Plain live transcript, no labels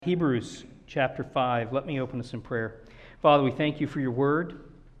Hebrews chapter 5. Let me open us in prayer. Father, we thank you for your word.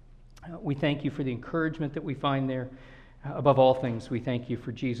 We thank you for the encouragement that we find there. Above all things, we thank you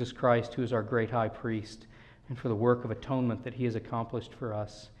for Jesus Christ, who is our great high priest, and for the work of atonement that he has accomplished for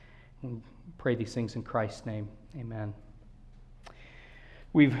us. And pray these things in Christ's name. Amen.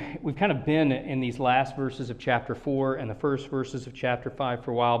 We've kind of been in these last verses of chapter 4 and the first verses of chapter 5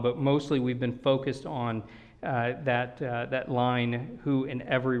 for a while, but mostly we've been focused on that line, who in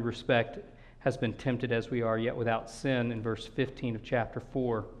every respect has been tempted as we are, yet without sin, in verse 15 of chapter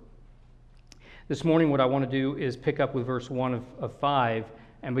 4. This morning what I want to do is pick up with verse 1 of 5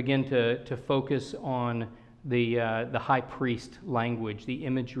 and begin to focus on the high priest language, the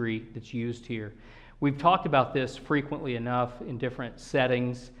imagery that's used here. We've talked about this frequently enough in different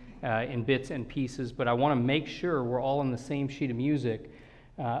settings, in bits and pieces, but I want to make sure we're all on the same sheet of music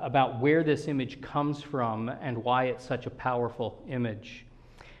about where this image comes from and why it's such a powerful image.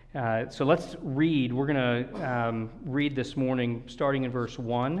 So let's read. We're going to read this morning starting in verse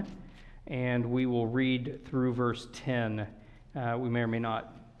 1, and we will read through verse 10. We may or may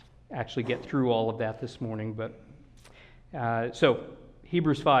not actually get through all of that this morning, but so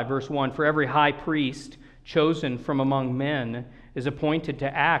Hebrews 5, verse 1, "For every high priest chosen from among men is appointed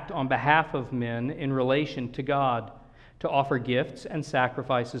to act on behalf of men in relation to God, to offer gifts and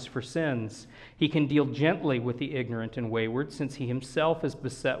sacrifices for sins. He can deal gently with the ignorant and wayward, since he himself is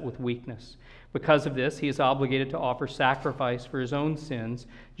beset with weakness. Because of this, he is obligated to offer sacrifice for his own sins,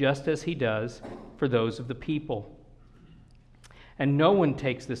 just as he does for those of the people. And no one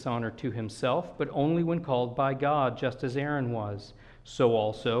takes this honor to himself, but only when called by God, just as Aaron was. So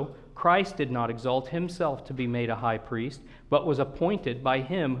also, Christ did not exalt himself to be made a high priest, but was appointed by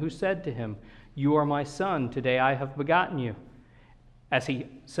him who said to him, 'You are my son, today I have begotten you.' As he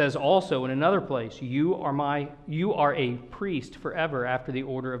says also in another place, 'You are a priest forever after the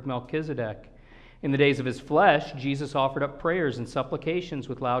order of Melchizedek.' In the days of his flesh, Jesus offered up prayers and supplications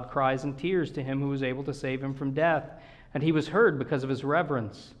with loud cries and tears to him who was able to save him from death, and he was heard because of his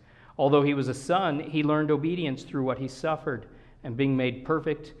reverence. Although he was a son, he learned obedience through what he suffered, and being made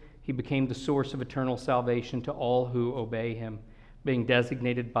perfect, he became the source of eternal salvation to all who obey him, being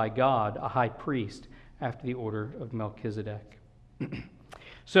designated by God a high priest after the order of Melchizedek."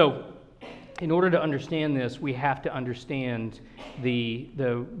 So, in order to understand this, we have to understand the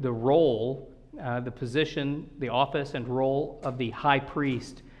role, the position, the office and role of the high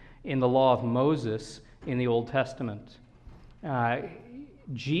priest in the law of Moses in the Old Testament.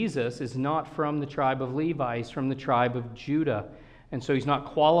 Jesus is not from the tribe of Levi, he's from the tribe of Judah. And so he's not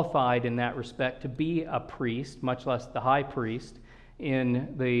qualified in that respect to be a priest, much less the high priest,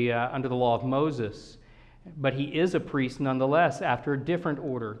 under the law of Moses. But he is a priest nonetheless after a different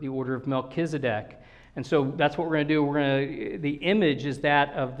order, the order of Melchizedek. And so that's what we're going to do. The image is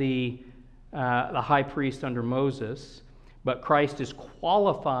that of the high priest under Moses, but Christ is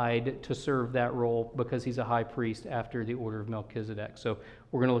qualified to serve that role because he's a high priest after the order of Melchizedek. So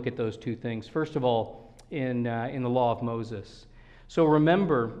we're going to look at those two things. First of all, in the law of Moses. So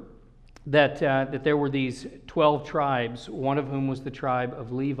remember that there were these 12 tribes, one of whom was the tribe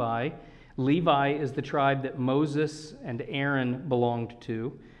of Levi. Levi is the tribe that Moses and Aaron belonged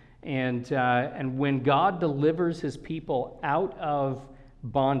to. And when God delivers his people out of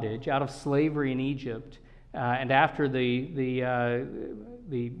bondage, out of slavery in Egypt, and after the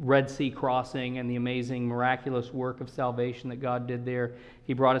Red Sea crossing and the amazing miraculous work of salvation that God did there,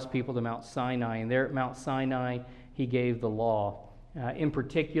 he brought his people to Mount Sinai. And there at Mount Sinai, he gave the law. In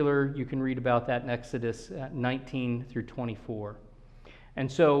particular, you can read about that in Exodus 19 through 24.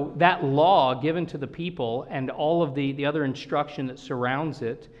 And so that law given to the people and all of the other instruction that surrounds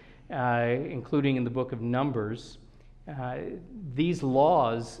it, including in the book of Numbers, these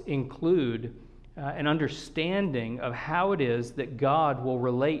laws include an understanding of how it is that God will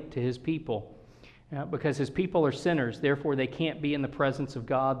relate to his people. Because his people are sinners, therefore they can't be in the presence of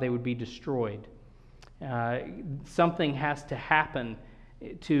God, they would be destroyed. Something has to happen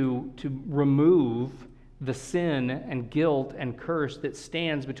to remove the sin and guilt and curse that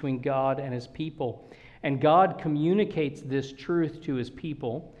stands between God and his people. And God communicates this truth to his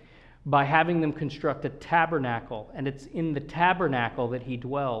people by having them construct a tabernacle. And it's in the tabernacle that he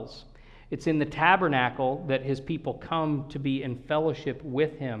dwells. It's in the tabernacle that his people come to be in fellowship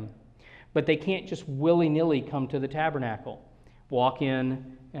with him. But they can't just willy-nilly come to the tabernacle, walk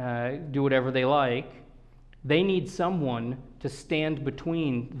in, do whatever they like. They need someone to stand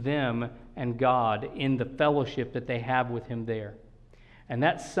between them and God in the fellowship that they have with him there. And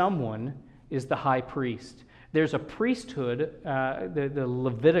that someone is the high priest. There's a priesthood, the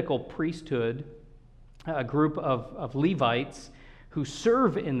Levitical priesthood, a group of Levites who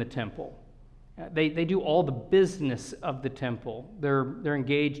serve in the temple. They do all the business of the temple. They're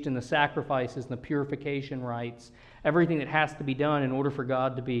engaged in the sacrifices and the purification rites, everything that has to be done in order for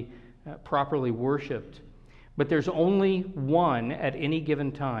God to be properly worshipped. But there's only one at any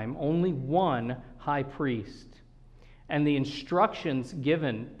given time, only one high priest. And the instructions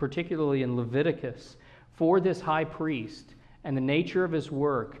given, particularly in Leviticus, for this high priest and the nature of his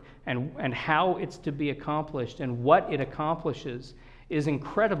work and how it's to be accomplished and what it accomplishes is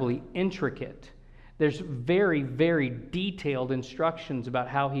incredibly intricate. There's very, very detailed instructions about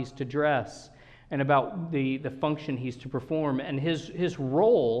how he's to dress and about the function he's to perform. And his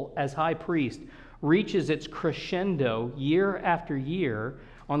role as high priest reaches its crescendo year after year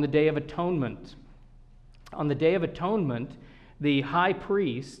on the Day of Atonement. On the Day of Atonement, the high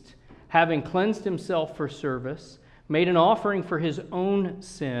priest, having cleansed himself for service, made an offering for his own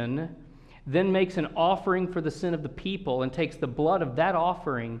sin, then makes an offering for the sin of the people and takes the blood of that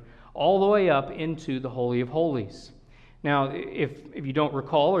offering all the way up into the Holy of Holies. Now, if you don't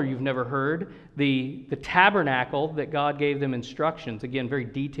recall or you've never heard, the tabernacle that God gave them instructions, again, very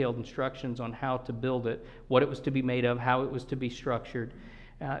detailed instructions on how to build it, what it was to be made of, how it was to be structured.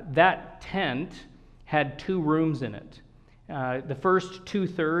 That tent had 2 rooms in it. The first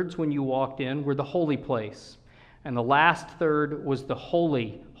 2/3 when you walked in were the holy place, and the last third was the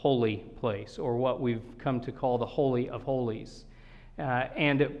holy place, or what we've come to call the Holy of Holies.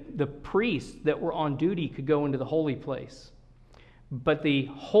 And the priests that were on duty could go into the holy place. But the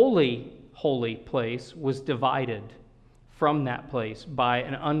holy place was divided from that place by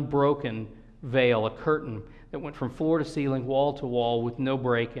an unbroken veil, a curtain that went from floor to ceiling, wall to wall, with no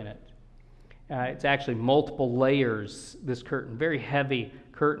break in it. It's actually multiple layers, this curtain, very heavy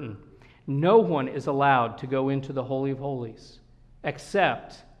curtain. No one is allowed to go into the Holy of Holies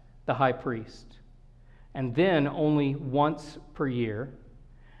except the high priest. And then only once per year,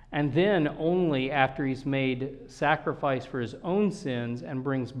 and then only after he's made sacrifice for his own sins and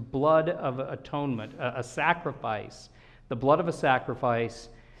brings blood of atonement, a sacrifice, the blood of a sacrifice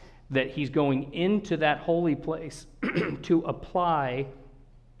that he's going into that holy place to apply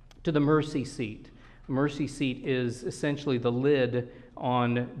to the mercy seat. The mercy seat is essentially the lid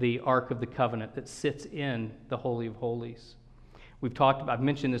on the Ark of the Covenant that sits in the Holy of Holies. I've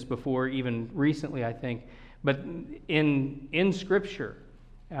mentioned this before, even recently, I think, but in Scripture,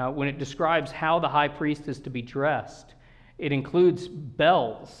 when it describes how the high priest is to be dressed, it includes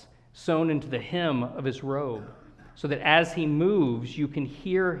bells sewn into the hem of his robe, so that as he moves, you can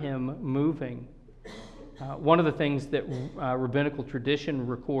hear him moving. One of the things that rabbinical tradition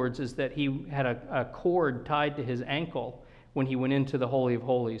records is that he had a cord tied to his ankle when he went into the Holy of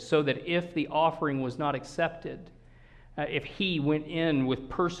Holies, so that if the offering was not accepted, if he went in with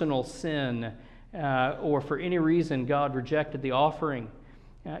personal sin, or for any reason God rejected the offering,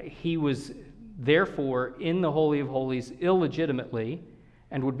 he was therefore in the Holy of Holies illegitimately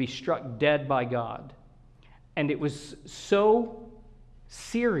and would be struck dead by God. And it was so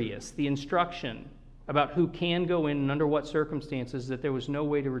serious, the instruction about who can go in and under what circumstances, that there was no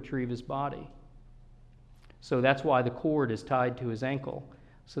way to retrieve his body. So that's why the cord is tied to his ankle,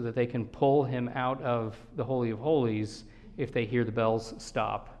 so that they can pull him out of the Holy of Holies if they hear the bells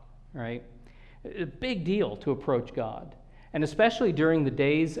stop, right? A big deal to approach God. And especially during the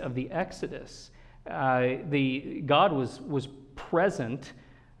days of the Exodus, God was present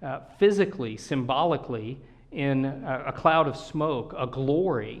physically, symbolically, in a cloud of smoke, a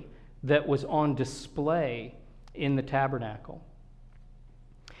glory that was on display in the tabernacle.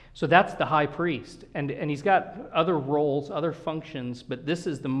 So that's the high priest. And he's got other roles, other functions, but this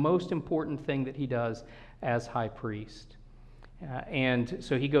is the most important thing that he does as high priest. And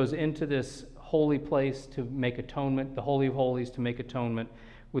so he goes into this holy place to make atonement, the Holy of Holies, to make atonement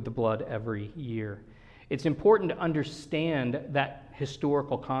with the blood every year. It's important to understand that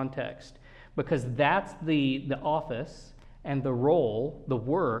historical context, because that's the office and the role, the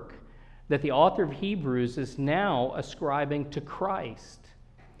work, that the author of Hebrews is now ascribing to Christ.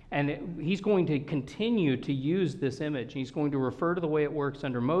 And he's going to continue to use this image. He's going to refer to the way it works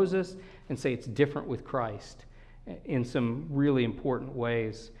under Moses and say it's different with Christ in some really important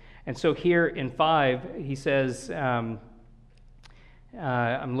ways. And so here in 5, he says, I'm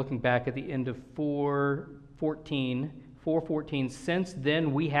looking back at the end of 4:14, since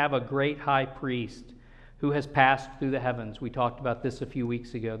then we have a great high priest who has passed through the heavens. We talked about this a few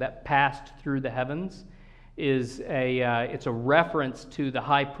weeks ago. That passed through the heavens is it's a reference to the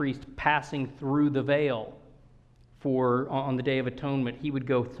high priest passing through the veil. On the Day of Atonement, he would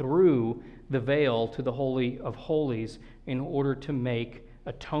go through the veil to the Holy of Holies in order to make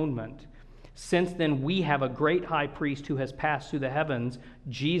atonement. Since then we have a great high priest who has passed through the heavens,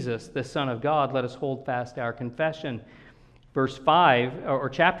 Jesus, the Son of God, let us hold fast our confession. Verse 5, or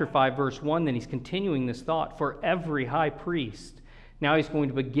chapter 5, verse 1, then he's continuing this thought. For every high priest, now he's going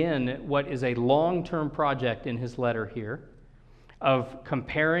to begin what is a long-term project in his letter here of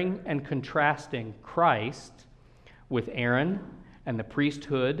comparing and contrasting Christ with Aaron and the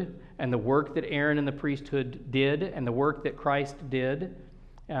priesthood and the work that Aaron and the priesthood did and the work that Christ did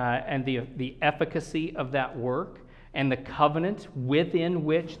and the efficacy of that work and the covenant within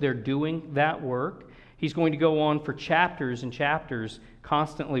which they're doing that work. He's going to go on for chapters and chapters,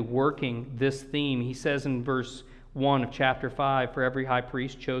 constantly working this theme. He says in verse 1 of chapter 5, for every high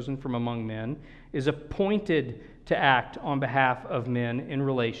priest chosen from among men is appointed to act on behalf of men in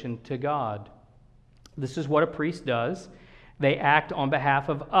relation to God. This is what a priest does. They act on behalf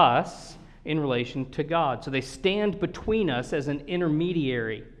of us in relation to God. So they stand between us as an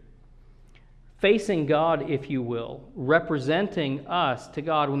intermediary, facing God, if you will, representing us to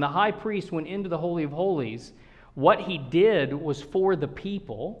God. When the high priest went into the Holy of Holies, what he did was for the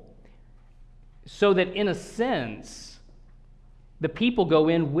people, so that in a sense, the people go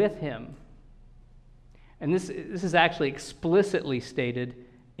in with him. And this is actually explicitly stated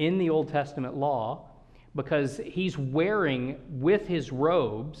in the Old Testament law, because he's wearing with his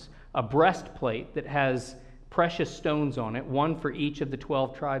robes a breastplate that has precious stones on it, one for each of the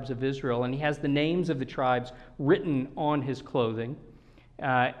 12 tribes of Israel, and he has the names of the tribes written on his clothing.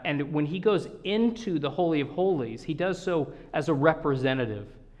 And when he goes into the Holy of Holies, he does so as a representative.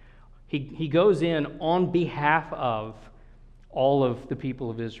 He goes in on behalf of all of the people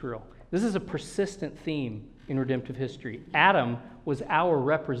of Israel. This is a persistent theme in redemptive history. Adam was our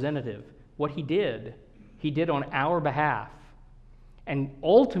representative. What he did on our behalf. And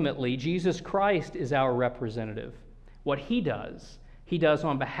ultimately, Jesus Christ is our representative. What he does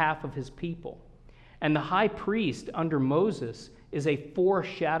on behalf of his people. And the high priest under Moses is a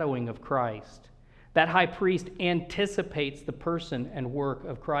foreshadowing of Christ. That high priest anticipates the person and work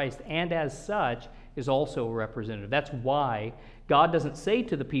of Christ, and as such is also a representative. That's why God doesn't say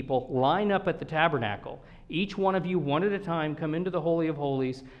to the people, line up at the tabernacle. Each one of you, one at a time, come into the Holy of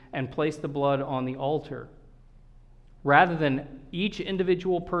Holies and place the blood on the altar. Rather than each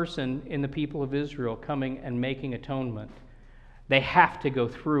individual person in the people of Israel coming and making atonement, they have to go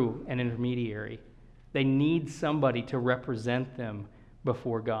through an intermediary. They need somebody to represent them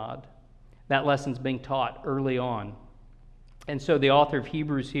before God. That lesson's being taught early on. And so the author of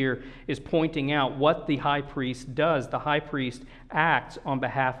Hebrews here is pointing out what the high priest does. The high priest acts on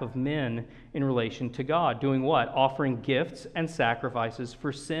behalf of men in relation to God. Doing what? Offering gifts and sacrifices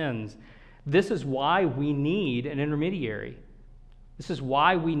for sins. This is why we need an intermediary. This is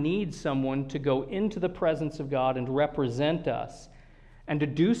why we need someone to go into the presence of God and represent us, and to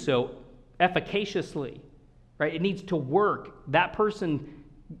do so efficaciously, right? It needs to work. That person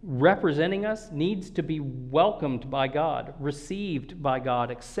representing us needs to be welcomed by God, received by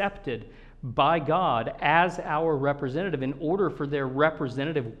God, accepted by God as our representative in order for their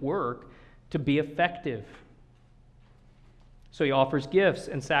representative work to be effective. So he offers gifts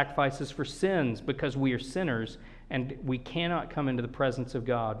and sacrifices for sins because we are sinners and we cannot come into the presence of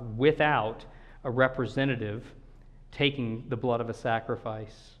God without a representative taking the blood of a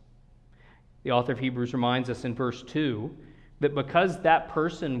sacrifice. The author of Hebrews reminds us in verse 2 that because that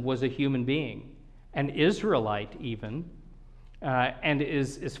person was a human being, an Israelite even, and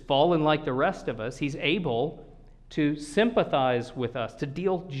is fallen like the rest of us, he's able to sympathize with us, to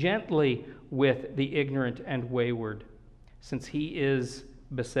deal gently with the ignorant and wayward, since he is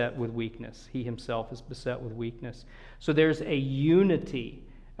beset with weakness. He himself is beset with weakness. So there's a unity.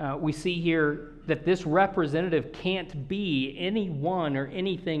 We see here that this representative can't be anyone or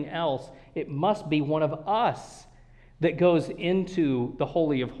anything else. It must be one of us that goes into the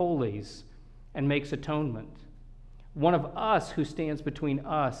Holy of Holies and makes atonement. One of us who stands between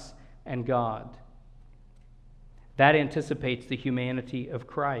us and God. That anticipates the humanity of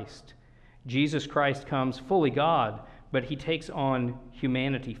Christ. Jesus Christ comes fully God, but he takes on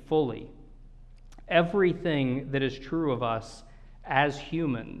humanity fully. Everything that is true of us as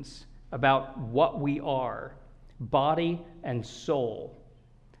humans, about what we are, body and soul,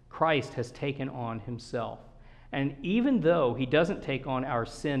 Christ has taken on himself. And even though he doesn't take on our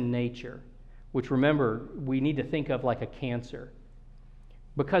sin nature, which remember, we need to think of like a cancer,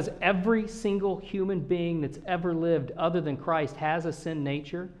 because every single human being that's ever lived other than Christ has a sin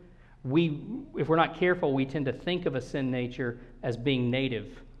nature, if we're not careful, we tend to think of a sin nature as being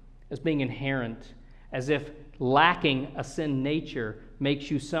native, as being inherent, as if lacking a sin nature makes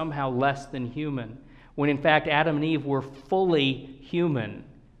you somehow less than human, when in fact Adam and Eve were fully human.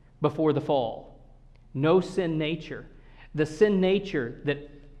 before the fall. No sin nature. The sin nature that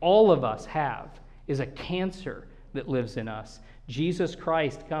all of us have is a cancer that lives in us. Jesus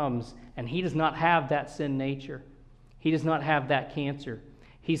Christ comes, and he does not have that sin nature. He does not have that cancer.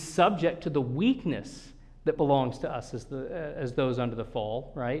 He's subject to the weakness that belongs to us as those under the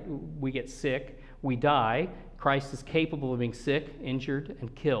fall, right? We get sick, we die. Christ is capable of being sick, injured,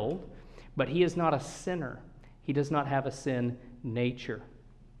 and killed, but he is not a sinner. He does not have a sin nature.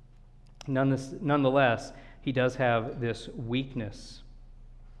 Nonetheless, he does have this weakness.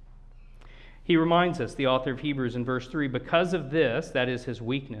 He reminds us, the author of Hebrews in verse 3, because of this, that is his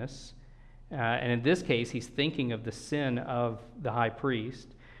weakness, and in this case, he's thinking of the sin of the high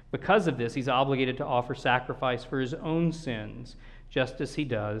priest. Because of this, he's obligated to offer sacrifice for his own sins, just as he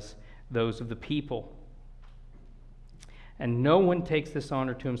does those of the people. And no one takes this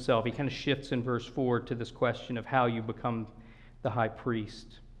honor to himself. He kind of shifts in verse 4 to this question of how you become the high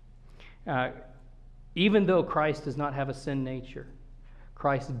priest. Even though Christ does not have a sin nature,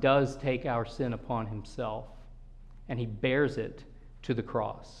 Christ does take our sin upon himself, and he bears it to the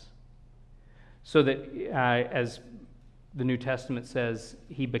cross. So that, as the New Testament says,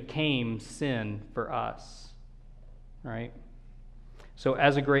 he became sin for us, right? So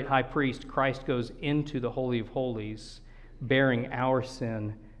as a great high priest, Christ goes into the Holy of Holies, bearing our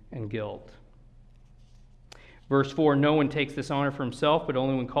sin and guilt. Verse 4, no one takes this honor for himself, but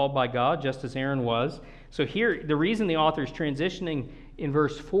only when called by God, just as Aaron was. So here, the reason the author is transitioning in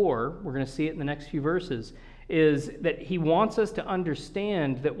verse 4, we're going to see it in the next few verses, is that he wants us to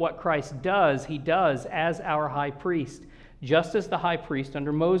understand that what Christ does, he does as our high priest, just as the high priest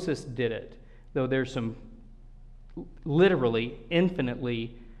under Moses did it, though there's some literally,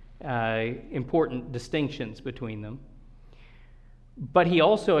 infinitely important distinctions between them. But he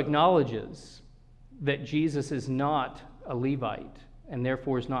also acknowledges that Jesus is not a Levite and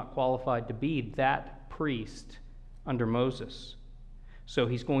therefore is not qualified to be that priest under Moses. So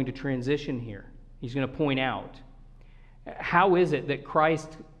he's going to transition here. He's going to point out, how is it that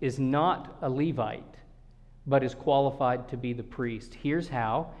Christ is not a Levite but is qualified to be the priest? Here's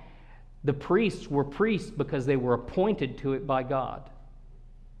how. The priests were priests because they were appointed to it by God.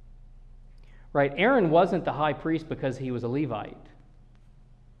 Right? Aaron wasn't the high priest because he was a Levite.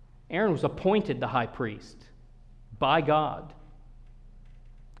 Aaron was appointed the high priest by God.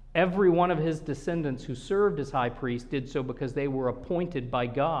 Every one of his descendants who served as high priest did so because they were appointed by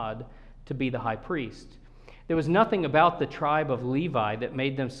God to be the high priest. There was nothing about the tribe of Levi that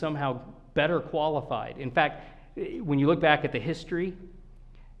made them somehow better qualified. In fact, when you look back at the history,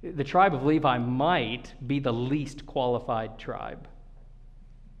 the tribe of Levi might be the least qualified tribe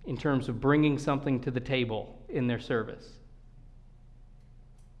in terms of bringing something to the table in their service.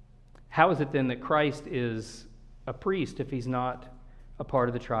 How is it then that Christ is a priest if he's not a part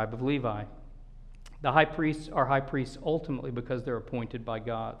of the tribe of Levi? The high priests are high priests ultimately because they're appointed by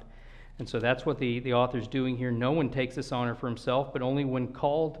God. And so that's what the author's doing here. No one takes this honor for himself, but only when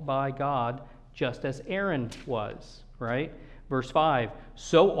called by God, just as Aaron was, right? Verse 5,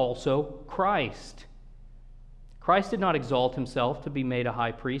 so also Christ. Christ did not exalt himself to be made a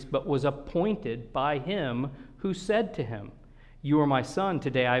high priest, but was appointed by him who said to him, you are my son,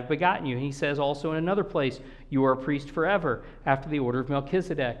 today I have begotten you. And he says also in another place, you are a priest forever, after the order of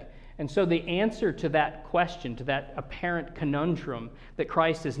Melchizedek. And so the answer to that question, to that apparent conundrum that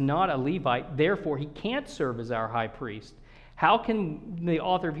Christ is not a Levite, therefore he can't serve as our high priest. How can the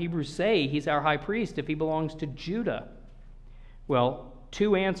author of Hebrews say he's our high priest if he belongs to Judah? Well,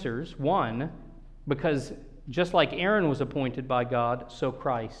 two answers. One, because just like Aaron was appointed by God, so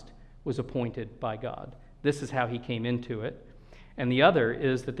Christ was appointed by God. This is how he came into it. And the other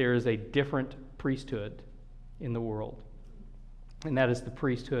is that there is a different priesthood in the world. And that is the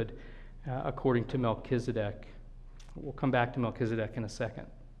priesthood according to Melchizedek. We'll come back to Melchizedek in a second.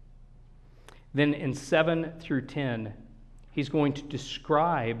 Then in 7 through 10, he's going to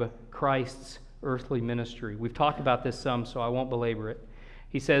describe Christ's earthly ministry. We've talked about this some, so I won't belabor it.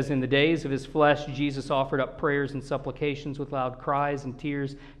 He says, in the days of his flesh, Jesus offered up prayers and supplications with loud cries and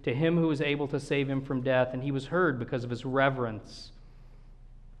tears to him who was able to save him from death, and he was heard because of his reverence.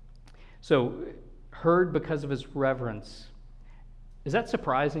 So, heard because of his reverence. Is that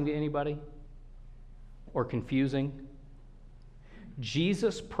surprising to anybody? Or confusing?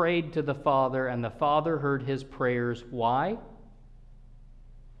 Jesus prayed to the Father, and the Father heard his prayers. Why?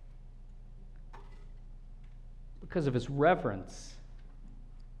 Because of his reverence.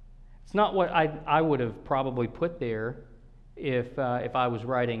 It's not what I would have probably put there if I was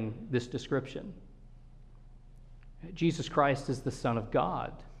writing this description. Jesus Christ is the Son of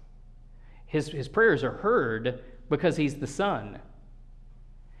God. His prayers are heard because he's the Son.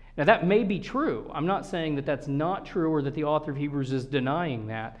 Now, that may be true. I'm not saying that that's not true or that the author of Hebrews is denying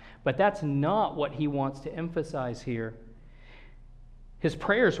that, but that's not what he wants to emphasize here. His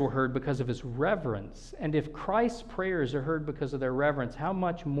prayers were heard because of his reverence. And if Christ's prayers are heard because of their reverence, how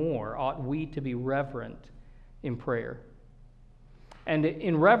much more ought we to be reverent in prayer? And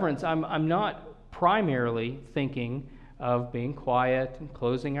in reverence, I'm not primarily thinking of being quiet and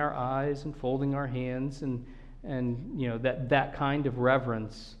closing our eyes and folding our hands and that kind of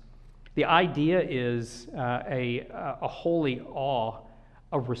reverence. The idea is a holy awe,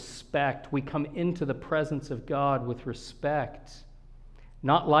 a respect. We come into the presence of God with respect,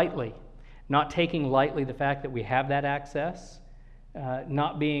 not lightly, not taking lightly the fact that we have that access,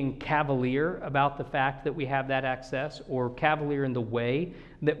 not being cavalier about the fact that we have that access, or cavalier in the way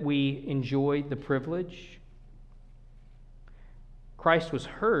that we enjoy the privilege. Christ was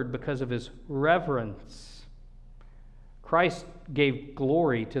heard because of his reverence. Christ gave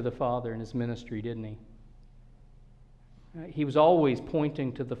glory to the Father in his ministry, didn't he? He was always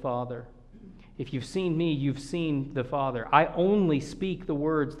pointing to the Father. If you've seen me, you've seen the Father. I only speak the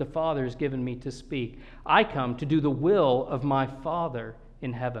words the Father has given me to speak. I come to do the will of my Father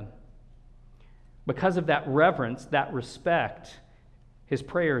in heaven. Because of that reverence, that respect, his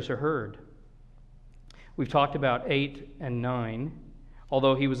prayers are heard. We've talked about 8 and 9.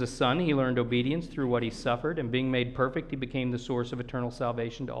 Although he was a son, he learned obedience through what he suffered, and being made perfect, he became the source of eternal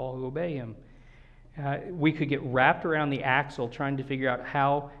salvation to all who obey him. We could get wrapped around the axle trying to figure out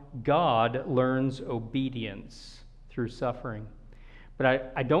how God learns obedience through suffering.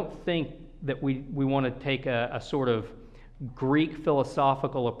 But I don't think that we want to take a sort of Greek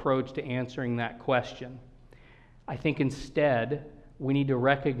philosophical approach to answering that question. I think instead we need to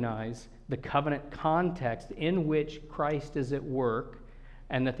recognize the covenant context in which Christ is at work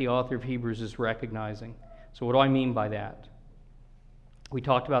and that the author of Hebrews is recognizing. So what do I mean by that? We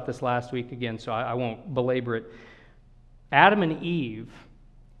talked about this last week again, so I won't belabor it. Adam and Eve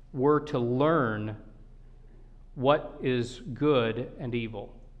were to learn what is good and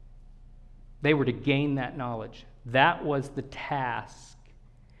evil. They were to gain that knowledge. That was the task.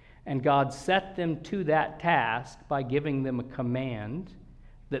 And God set them to that task by giving them a command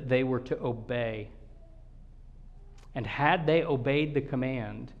that they were to obey. And had they obeyed the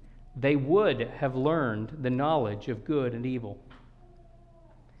command, they would have learned the knowledge of good and evil.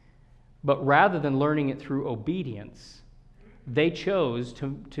 But rather than learning it through obedience, they chose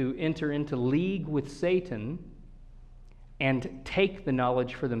to enter into league with Satan and take the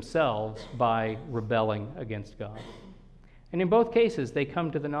knowledge for themselves by rebelling against God. And in both cases, they come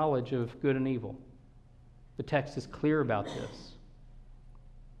to the knowledge of good and evil. The text is clear about this.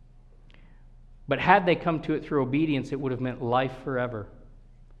 But had they come to it through obedience, it would have meant life forever.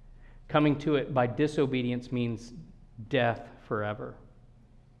 Coming to it by disobedience means death forever.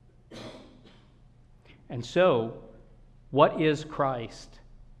 And so, what is Christ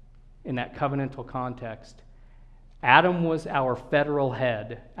in that covenantal context? Adam was our federal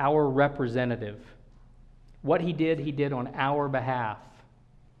head, our representative. What he did on our behalf,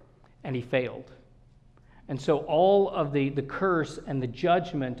 and he failed. And so all of the curse and the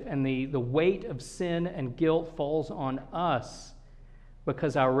judgment and the weight of sin and guilt falls on us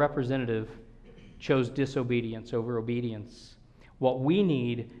because our representative chose disobedience over obedience. What we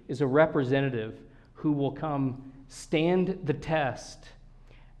need is a representative who will come stand the test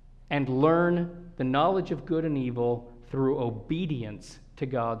and learn the knowledge of good and evil through obedience to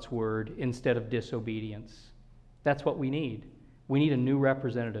God's word instead of disobedience. That's what we need. We need a new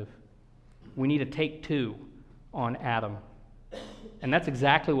representative. We need to take two on Adam. And that's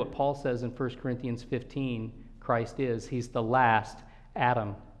exactly what Paul says in 1 Corinthians 15 Christ is. He's the last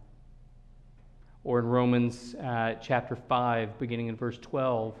Adam. Or in Romans chapter 5, beginning in verse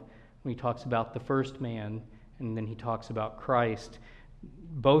 12, when he talks about the first man, and then he talks about Christ,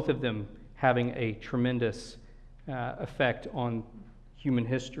 both of them having a tremendous effect on human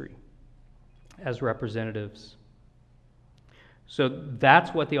history as representatives. So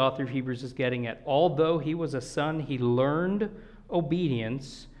that's what the author of Hebrews is getting at. Although he was a son, he learned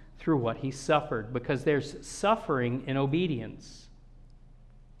obedience through what he suffered, because there's suffering in obedience.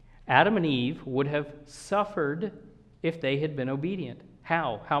 Adam and Eve would have suffered if they had been obedient.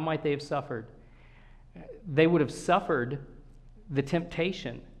 How? How might they have suffered? They would have suffered the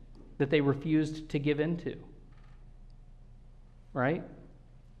temptation that they refused to give into. Right?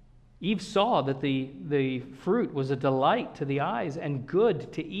 Eve saw that the fruit was a delight to the eyes and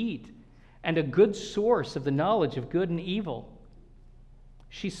good to eat, and a good source of the knowledge of good and evil.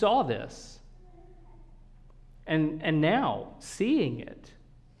 She saw this. And now, seeing it,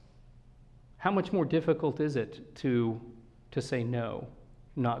 how much more difficult is it to say no?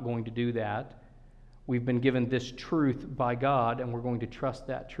 not going to do that. We've been given this truth by God, and we're going to trust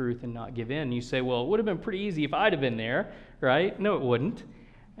that truth and not give in. You say, well, it would have been pretty easy if I'd have been there, right? No, it wouldn't.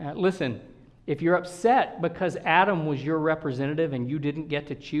 Listen, if you're upset because Adam was your representative and you didn't get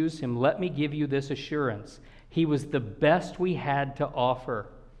to choose him, let me give you this assurance. He was the best we had to offer.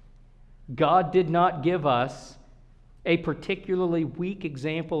 God did not give us a particularly weak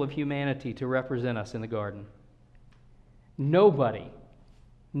example of humanity to represent us in the garden. Nobody,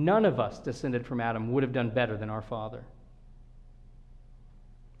 none of us descended from Adam would have done better than our Father.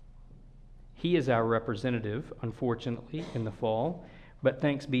 He is our representative, unfortunately, in the fall. But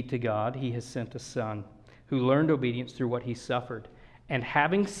thanks be to God, he has sent a Son who learned obedience through what he suffered. And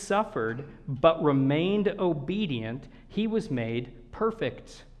having suffered but remained obedient, he was made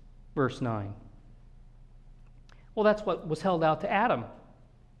perfect. Verse 9. Well, that's what was held out to Adam.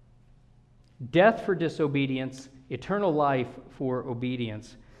 Death for disobedience, eternal life for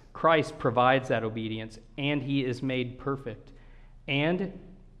obedience. Christ provides that obedience, and he is made perfect. And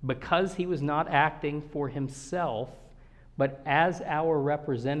because he was not acting for himself, but as our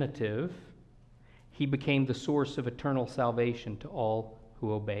representative, he became the source of eternal salvation to all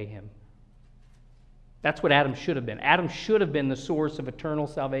who obey him. That's what Adam should have been. Adam should have been the source of eternal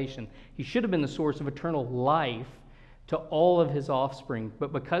salvation. He should have been the source of eternal life to all of his offspring.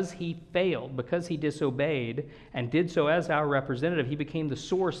 But because he failed, because he disobeyed, and did so as our representative, he became the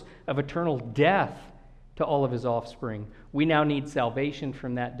source of eternal death to all of his offspring. We now need salvation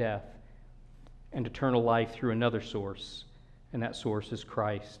from that death and eternal life through another source, and that source is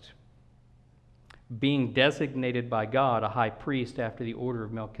Christ. Being designated by God a high priest after the order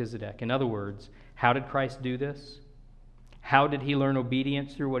of Melchizedek. In other words, how did Christ do this? How did he learn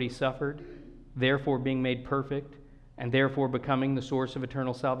obedience through what he suffered, therefore being made perfect, and therefore becoming the source of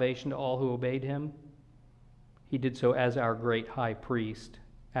eternal salvation to all who obeyed him? He did so as our great high priest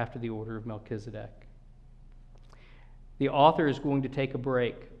after the order of Melchizedek. The author is going to take a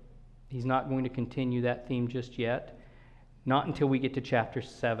break. He's not going to continue that theme just yet, not until we get to chapter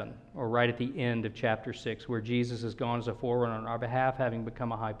 7, or right at the end of chapter 6, where Jesus has gone as a forerunner on our behalf, having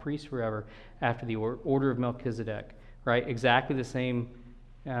become a high priest forever after the order of Melchizedek, right? Exactly the same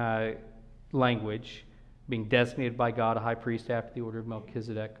language, being designated by God a high priest after the order of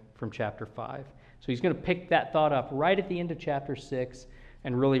Melchizedek from chapter 5. So he's going to pick that thought up right at the end of chapter 6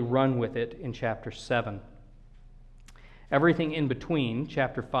 and really run with it in chapter 7. Everything in between,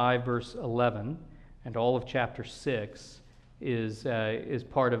 chapter 5, verse 11, and all of chapter 6 is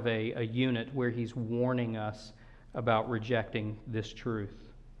part of a unit where he's warning us about rejecting this truth.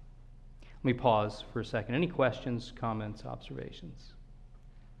 Let me pause for a second. Any questions, comments, observations?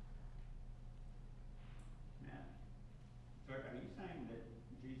 Matt, so are you saying that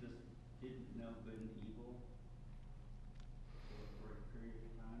Jesus didn't know good and evil for a period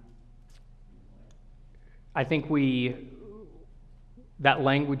of time? I think that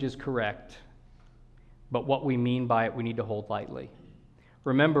language is correct, but what we mean by it we need to hold lightly.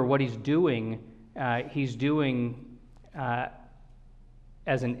 Remember, what he's doing as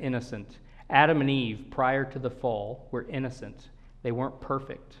an innocent. Adam and Eve, prior to the fall, were innocent. They weren't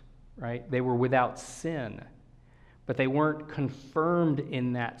perfect, right? They were without sin, but they weren't confirmed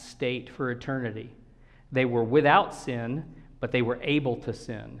in that state for eternity. They were without sin, but they were able to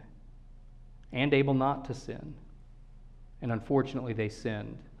sin and able not to sin. And unfortunately, they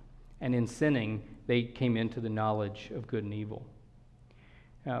sinned. And in sinning, they came into the knowledge of good and evil.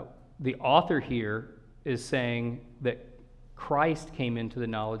 The author here is saying that Christ came into the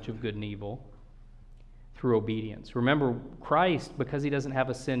knowledge of good and evil through obedience. Remember, Christ, because he doesn't have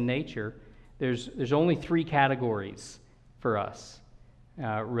a sin nature, there's only 3 categories for us,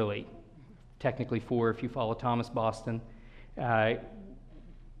 really. Technically 4 if you follow Thomas Boston.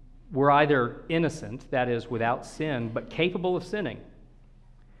 We're either innocent, that is, without sin, but capable of sinning,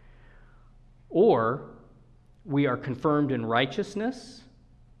 or we are confirmed in righteousness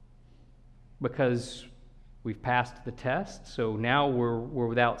because we've passed the test, so now we're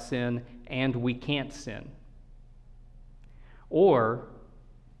without sin and we can't sin. Or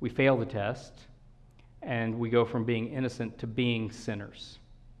we fail the test and we go from being innocent to being sinners,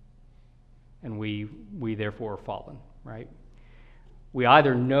 and we therefore are fallen, right? We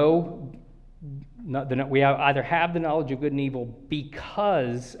either we either have the knowledge of good and evil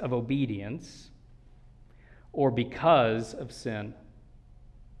because of obedience or because of sin.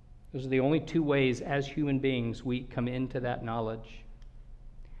 Those are the only 2 ways as human beings we come into that knowledge.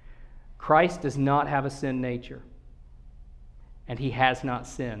 Christ does not have a sin nature, and he has not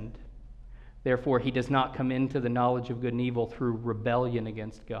sinned. Therefore, he does not come into the knowledge of good and evil through rebellion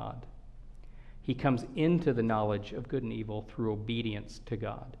against God. He comes into the knowledge of good and evil through obedience to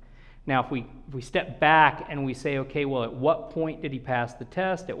God. Now, if we step back and we say, okay, well, at what point did he pass the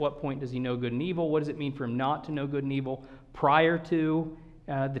test? At what point does he know good and evil? What does it mean for him not to know good and evil prior to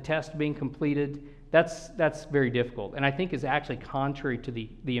the test being completed? That's very difficult, and I think is actually contrary to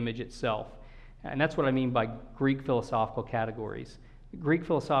the image itself. And that's what I mean by Greek philosophical categories. Greek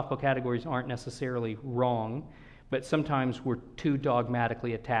philosophical categories aren't necessarily wrong, but sometimes we're too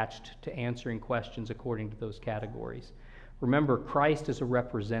dogmatically attached to answering questions according to those categories. Remember, Christ is a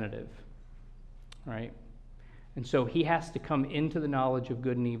representative, right? And so he has to come into the knowledge of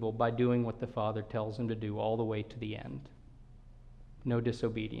good and evil by doing what the Father tells him to do all the way to the end. No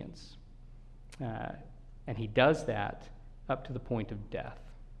disobedience. And he does that up to the point of death.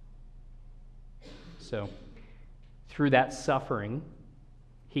 So, through that suffering,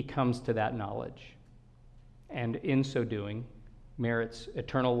 he comes to that knowledge. And in so doing, merits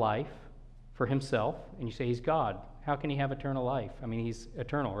eternal life for himself. And you say, he's God. How can he have eternal life? I mean, he's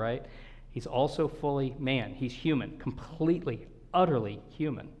eternal, right? He's also fully man. He's human, completely, utterly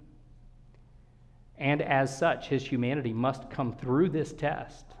human. And as such, his humanity must come through this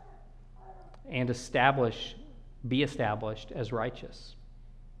test and be established as righteous.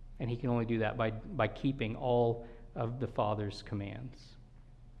 And he can only do that by keeping all of the Father's commands,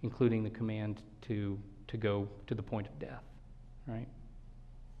 including the command to go to the point of death, right?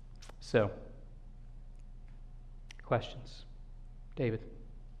 So, questions? David?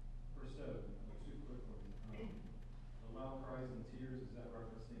 Verse 7, two quick ones. The loud cries and tears, is that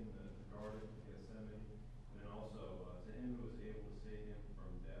referencing the Garden of Gethsemane? And then also, to him who was able to save him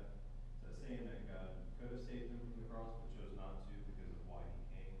from death, is that saying that God could have saved him from the cross but chose not to because of why he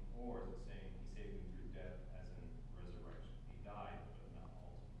came? Or is it saying he saved him through death as in resurrection? He died, but not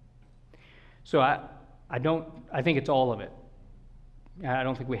ultimately. So I think it's all of it. I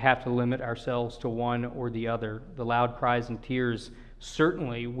don't think we have to limit ourselves to one or the other. The loud cries and tears,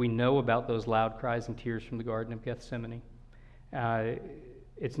 certainly we know about those loud cries and tears from the Garden of Gethsemane.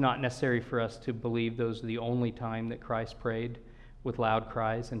 It's not necessary for us to believe those are the only time that Christ prayed with loud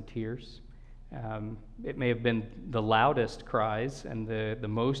cries and tears. It may have been the loudest cries and the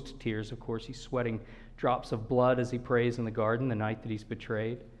most tears. Of course, he's sweating drops of blood as he prays in the garden the night that he's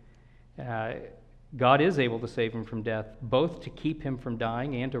betrayed. God is able to save him from death, both to keep him from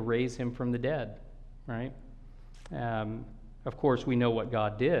dying and to raise him from the dead, right? Of course, we know what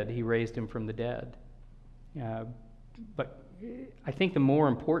God did. He raised him from the dead. But I think the more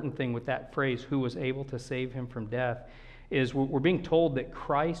important thing with that phrase, who was able to save him from death, is we're being told that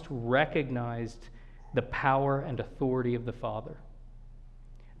Christ recognized the power and authority of the Father.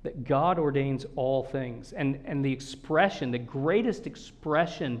 That God ordains all things. And the expression, the greatest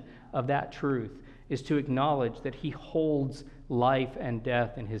expression of that truth is to acknowledge that he holds life and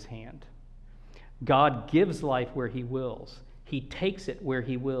death in his hand. God gives life where he wills. He takes it where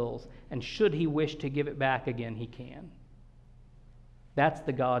he wills. And should he wish to give it back again, he can. That's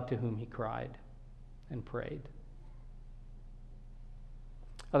the God to whom he cried and prayed.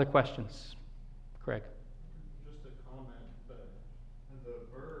 Other questions? Craig? Just a comment, but the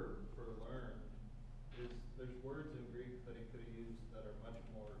verb for learn there's words in Greek that he could have used that are much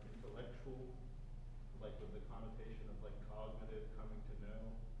more intellectual, like with the connotation of like cognitive, coming to know.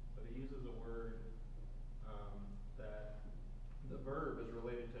 But he uses a word that the verb is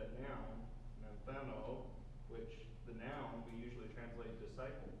related to a noun, nanthano, which the noun we usually translate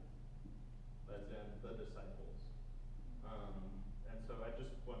disciple, as in the disciples. And so I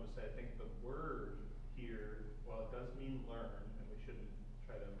just wanted to say, I think the word here, while it does mean learn, and we shouldn't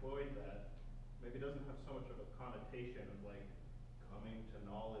try to avoid that, maybe it doesn't have so much of a connotation of like coming to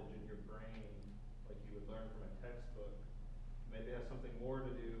knowledge in your brain, like you would learn from a textbook. Maybe it has something more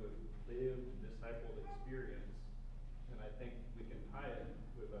to do with lived, discipled experience. And I think we can tie it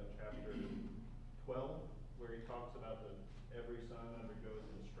with chapter 12, where he talks about every son undergoes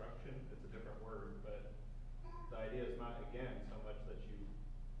instruction. It's a different word, but the idea is not, again, so much that you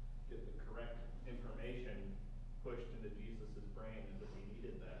get the correct information pushed into Jesus' brain as if he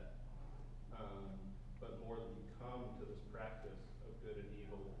needed that, but more that you come to this practice of good and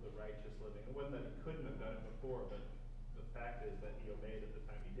evil, the righteous living. It wasn't that he couldn't have done it before, but the fact is that he obeyed at the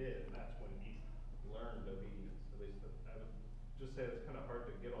time he did, and that's when he learned obedience. At least I would just say it's kind of hard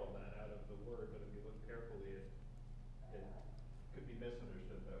to get all that out of the word, but if you look carefully, it could be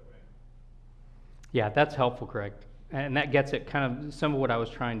misunderstood that way. Yeah, that's helpful, Craig. And that gets at kind of some of what I was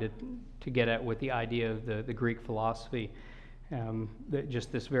trying to get at with the idea of the Greek philosophy. That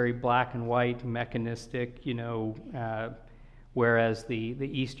just this very black and white, mechanistic, whereas the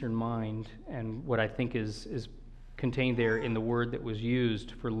Eastern mind, and what I think is contained there in the word that was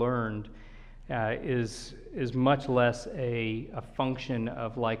used for learned, is much less a function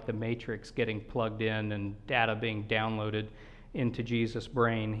of like the Matrix getting plugged in and data being downloaded into Jesus'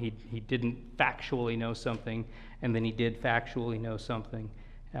 brain. He didn't factually know something, and then he did factually know something.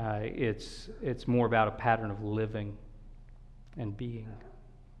 It's more about a pattern of living and being.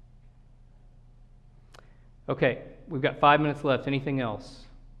 Okay, we've got 5 minutes left. Anything else?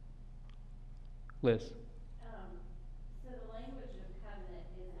 Liz? So the language of covenant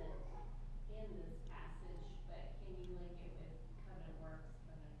isn't in this passage, but can you link it with covenant works,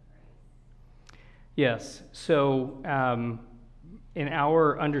 covenant grace? Yes. So in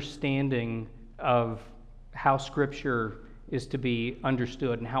our understanding of how Scripture is to be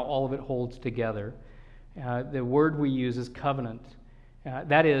understood and how all of it holds together, the word we use is covenant.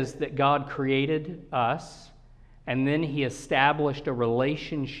 That is, that God created us, and then He established a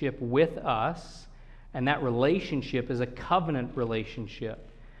relationship with us, and that relationship is a covenant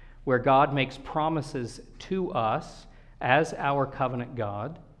relationship where God makes promises to us as our covenant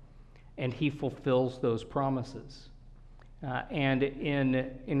God, and He fulfills those promises. And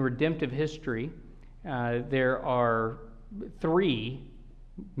in redemptive history, there are 3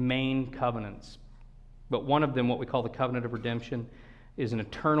 main covenants. But one of them, what we call the covenant of redemption, is an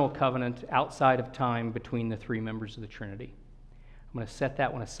eternal covenant outside of time between the 3 members of the Trinity. I'm going to set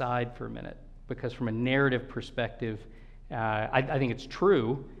that one aside for a minute, because from a narrative perspective, I think it's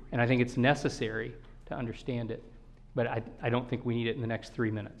true, and I think it's necessary to understand it. But I don't think we need it in the next 3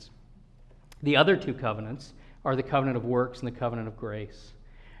 minutes. The other 2 covenants are the covenant of works and the covenant of grace.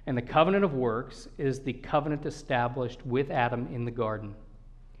 And the covenant of works is the covenant established with Adam in the garden.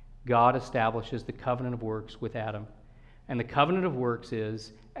 God establishes the covenant of works with Adam. And the covenant of works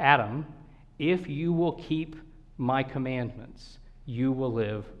is, Adam, if you will keep my commandments, you will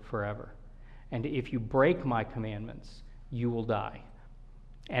live forever. And if you break my commandments, you will die.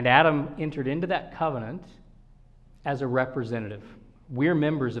 And Adam entered into that covenant as a representative. We're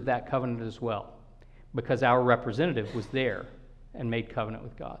members of that covenant as well, because our representative was there and made covenant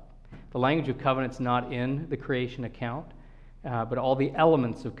with God. The language of covenant's not in the creation account, but all the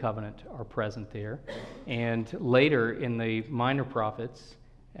elements of covenant are present there. And later in the minor prophets,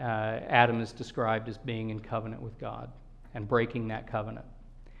 Adam is described as being in covenant with God and breaking that covenant.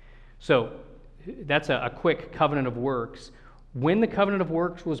 So that's a quick covenant of works. When the covenant of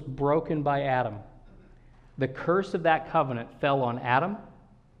works was broken by Adam, the curse of that covenant fell on Adam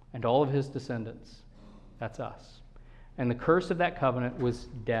and all of his descendants. That's us. And the curse of that covenant was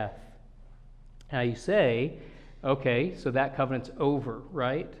death. Now you say, okay, so that covenant's over,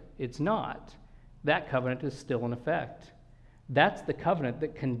 right? It's not. That covenant is still in effect. That's the covenant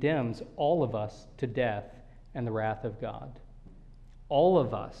that condemns all of us to death and the wrath of God. All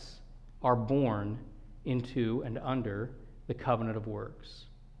of us are born into and under the covenant of works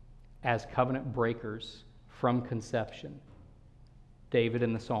as covenant breakers from conception. David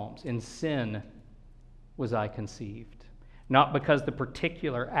in the Psalms, in sin was I conceived. Not because the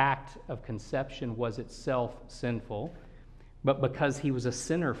particular act of conception was itself sinful, but because he was a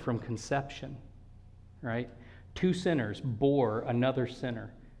sinner from conception, right? 2 sinners bore another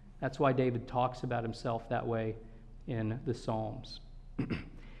sinner. That's why David talks about himself that way in the Psalms.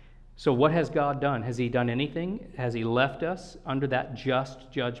 So what has God done? Has He done anything? Has He left us under that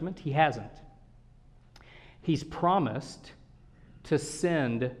just judgment? He hasn't. He's promised to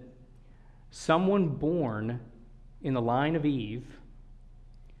send someone born in the line of Eve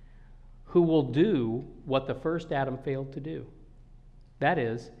who will do what the first Adam failed to do. That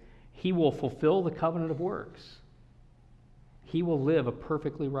is, he will fulfill the covenant of works. He will live a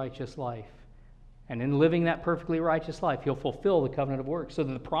perfectly righteous life. And in living that perfectly righteous life, he'll fulfill the covenant of works, so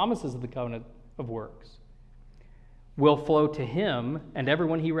that the promises of the covenant of works will flow to him and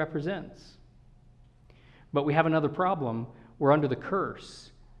everyone he represents. But we have another problem. We're under the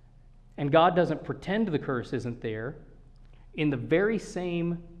curse. And God doesn't pretend the curse isn't there. In the very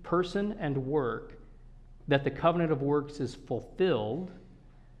same person and work that the covenant of works is fulfilled,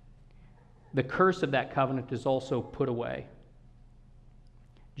 the curse of that covenant is also put away.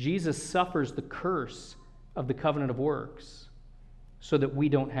 Jesus suffers the curse of the covenant of works so that we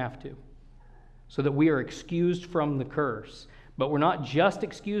don't have to, so that we are excused from the curse. But we're not just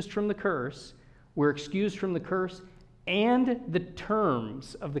excused from the curse, we're excused from the curse, and the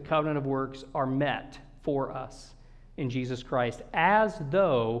terms of the covenant of works are met for us in Jesus Christ, as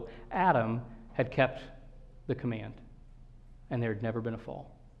though Adam had kept the command and there had never been a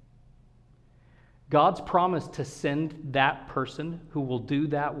fall. God's promise to send that person who will do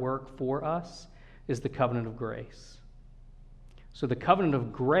that work for us is the covenant of grace. So the covenant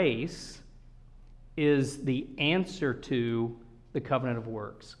of grace is the answer to the covenant of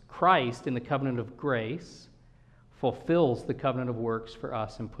works. Christ, in the covenant of grace, fulfills the covenant of works for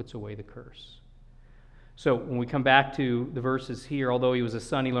us and puts away the curse. So when we come back to the verses here, although he was a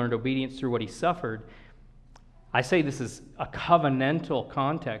son, he learned obedience through what he suffered. I say this is a covenantal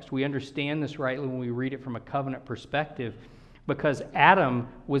context. We understand this rightly when we read it from a covenant perspective, because Adam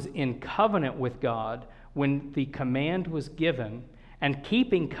was in covenant with God when the command was given, and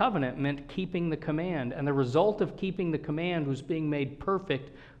keeping covenant meant keeping the command. And the result of keeping the command was being made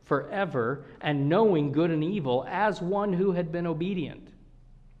perfect forever and knowing good and evil as one who had been obedient.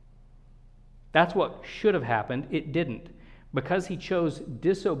 That's what should have happened. It didn't. Because he chose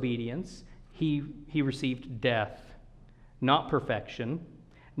disobedience, he received death. Not perfection,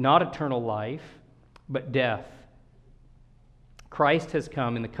 not eternal life, but death. Christ has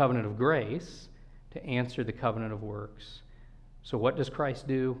come in the covenant of grace to answer the covenant of works. So what does Christ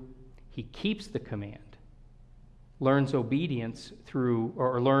do? He keeps the command, learns obedience through,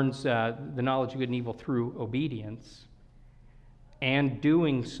 or learns the knowledge of good and evil through obedience, and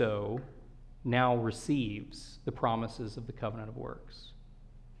doing so now receives the promises of the covenant of works.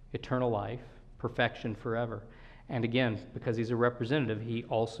 Eternal life, perfection forever. And again, because he's a representative, he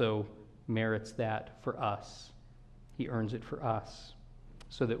also merits that for us. He earns it for us,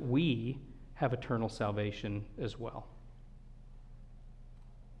 so that we have eternal salvation as well.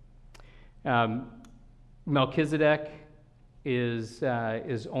 Melchizedek is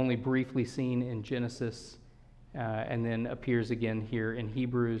only briefly seen in Genesis and then appears again here in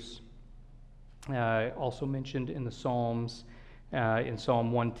Hebrews. Also mentioned in the Psalms, in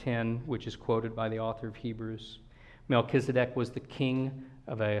Psalm 110, which is quoted by the author of Hebrews. Melchizedek was the king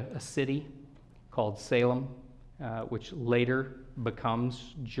of a city called Salem, which later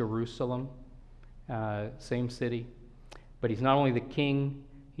becomes Jerusalem, same city. But he's not only the king,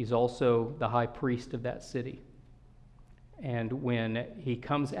 he's also the high priest of that city. And when he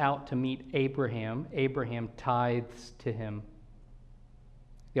comes out to meet Abraham, Abraham tithes to him.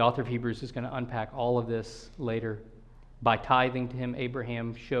 The author of Hebrews is going to unpack all of this later. By tithing to him,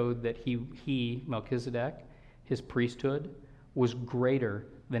 Abraham showed that he, Melchizedek, his priesthood, was greater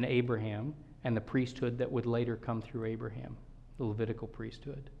than Abraham and the priesthood that would later come through Abraham, the Levitical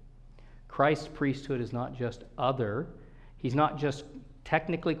priesthood. Christ's priesthood is not just other. He's not just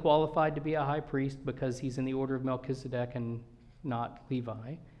technically qualified to be a high priest because he's in the order of Melchizedek and not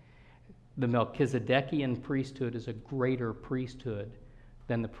Levi. The Melchizedekian priesthood is a greater priesthood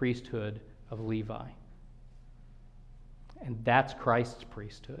than the priesthood of Levi. And that's Christ's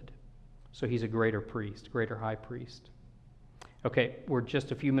priesthood. So he's a greater priest, greater high priest. Okay, we're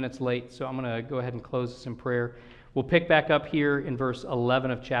just a few minutes late, so I'm going to go ahead and close this in prayer. We'll pick back up here in verse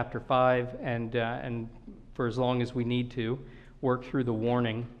 11 of chapter 5, and for as long as we need to, work through the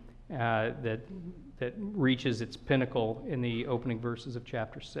warning that reaches its pinnacle in the opening verses of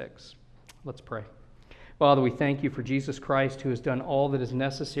chapter 6. Let's pray. Father, we thank you for Jesus Christ, who has done all that is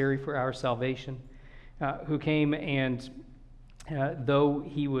necessary for our salvation, who came and, though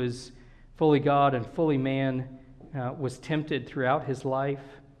he was fully God and fully man, was tempted throughout his life,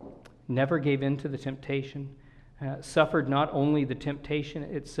 never gave in to the temptation, suffered not only the temptation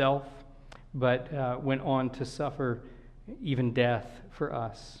itself, but went on to suffer even death for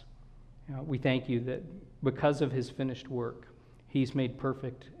us. We thank you that because of his finished work, he's made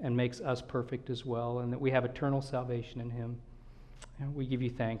perfect and makes us perfect as well, and that we have eternal salvation in him. We give you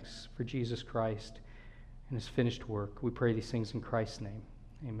thanks for Jesus Christ and his finished work. We pray these things in Christ's name.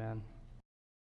 Amen.